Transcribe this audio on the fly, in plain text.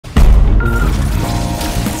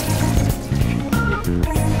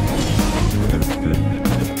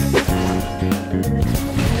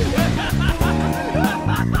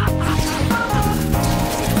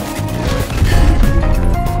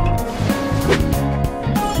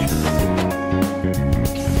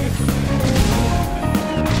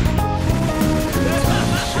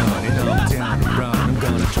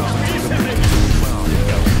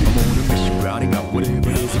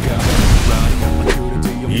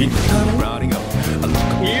riding up. I look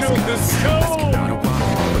up the sky, asking out a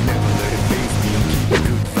while, but never let it face me. I'm keeping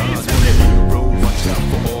good vibes. When a hero, watch out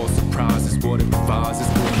for all surprises. What it provides is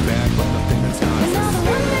good and bad, but nothing that ties us.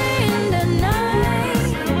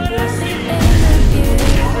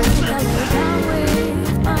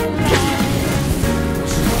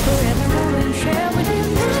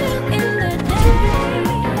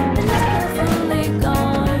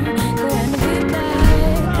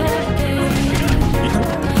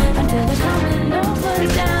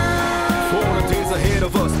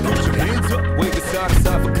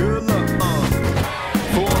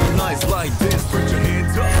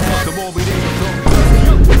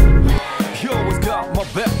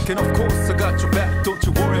 And of course I got your back, don't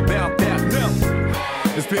you worry about that now.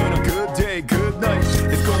 It's been a good day, good night.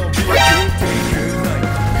 It's gonna be a good day, good night.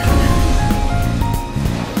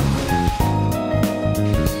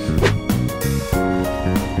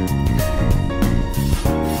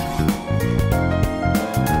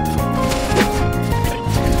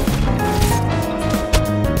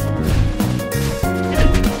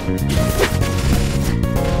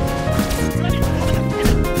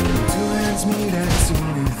 Two hands meet at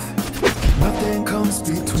zenith. Nothing comes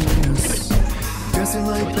between us. Dancing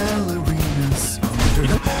like ballerinas under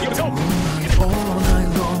the moonlight all night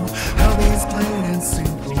long. How these plain and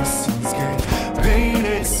simple scenes get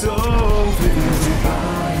painted so vividly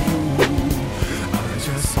by you. I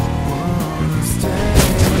just wanna stay.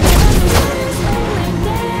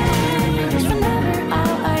 Whenever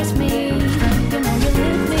our eyes meet, you know you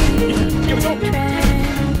live me in the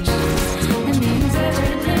trench. It means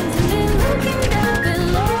everything to me looking down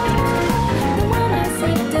below. The one I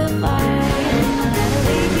seek to find, never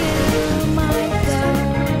leave you, my girl.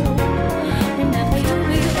 Remember you'll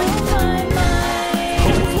be on my mind.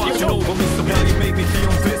 Always watching over me, somebody made me feel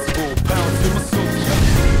invisible. Pounds in my soul.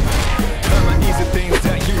 Kind of easy things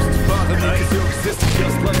that used to bother me, cause your existence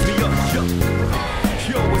just lights me up.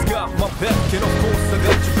 You always got my back, and of course I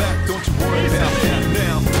got your back. Don't you worry about that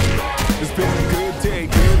now. It's been a good day,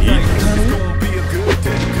 good night. It's gonna be a good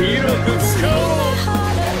day, good night. Let's go.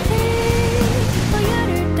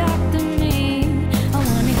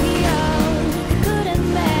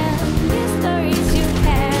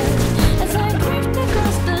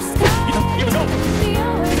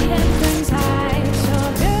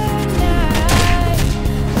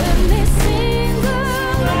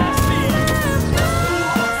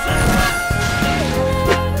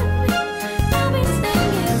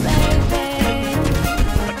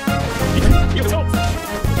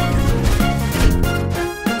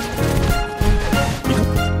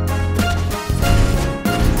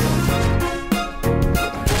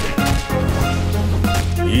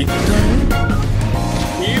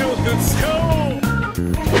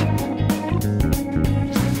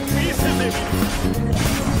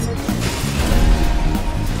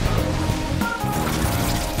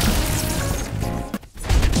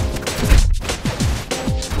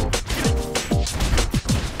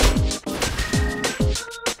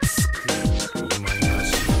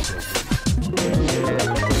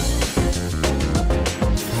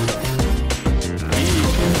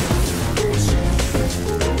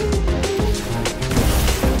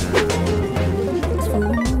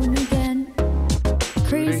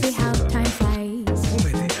 Crazy how time flies.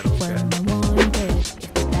 When I want it,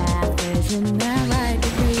 if the path isn't there, right to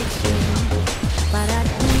reach you. But I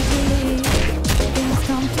don't believe things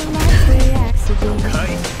come to life by accident.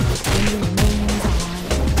 In the meantime,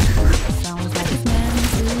 it sounds like it's meant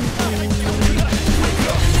to be.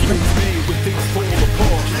 It's made when things fall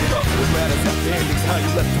apart. No matter how the endings, how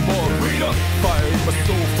you left them all. Fire in my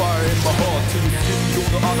soul, fire in my heart. Till you see me on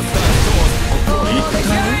the other side of doors.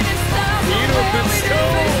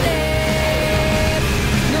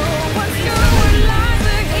 No one's sure lies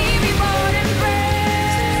are heavy, born and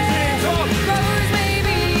bred. Rose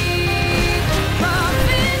maybe,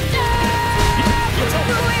 muffin jack.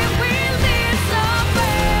 We will be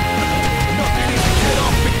somewhere. Get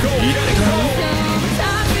off and go, get it go.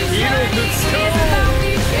 Sometimes we say it's about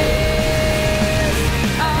the kiss.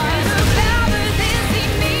 Ours about the this he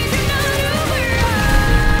means you know you were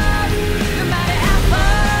right. No matter how far.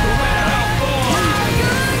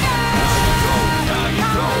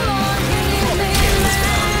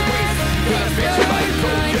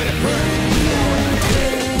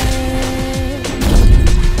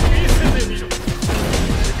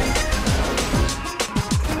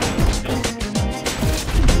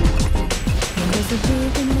 There's a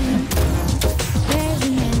beginning, there's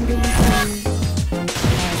an ending too.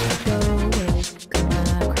 As I go away, come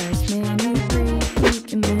across many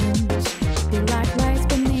pretty moons. Feel like lights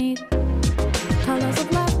beneath, colors of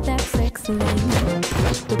love that's excellent.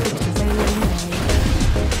 The pictures they lay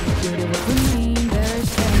would it ever mean the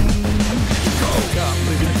same? Stop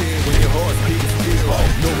living dead when your heart beats still.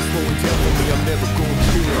 No slowing down on me, I'm never gonna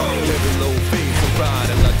chill. Living low face, I'm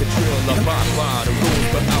riding like a drill. I ride by the rules,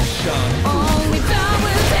 but outshine. Only time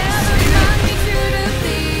will tell the run me to the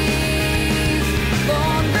thieves.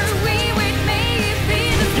 Longer we wait, may it be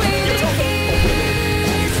the way to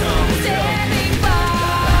keep standing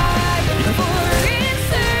by for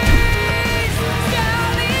answers.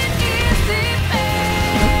 Shouting is the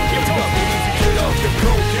pain.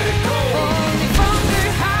 Only from her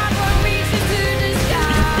heart what reaches to the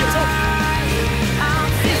sky. I'm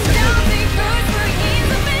still counting birds for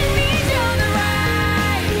years of each on the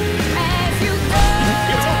right. As you go,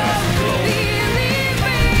 believing the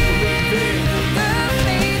faith in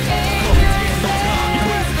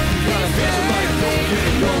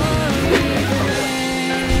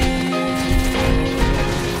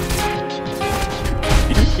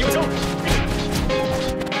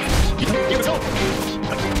yourself is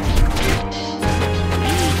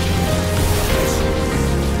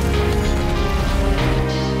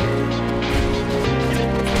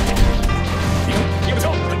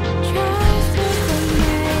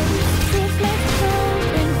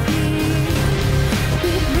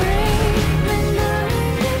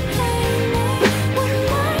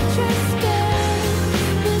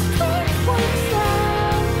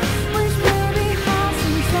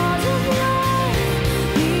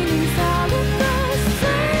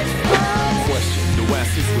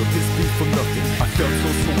I felt so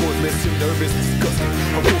worthless and nervous, disgusting.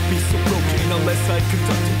 I won't be so broken unless I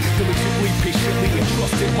conducted diligently, patiently, and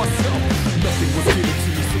trusted myself. Nothing was given to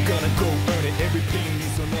me, so gotta go earn it. Every pain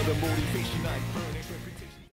needs another motivation I burn.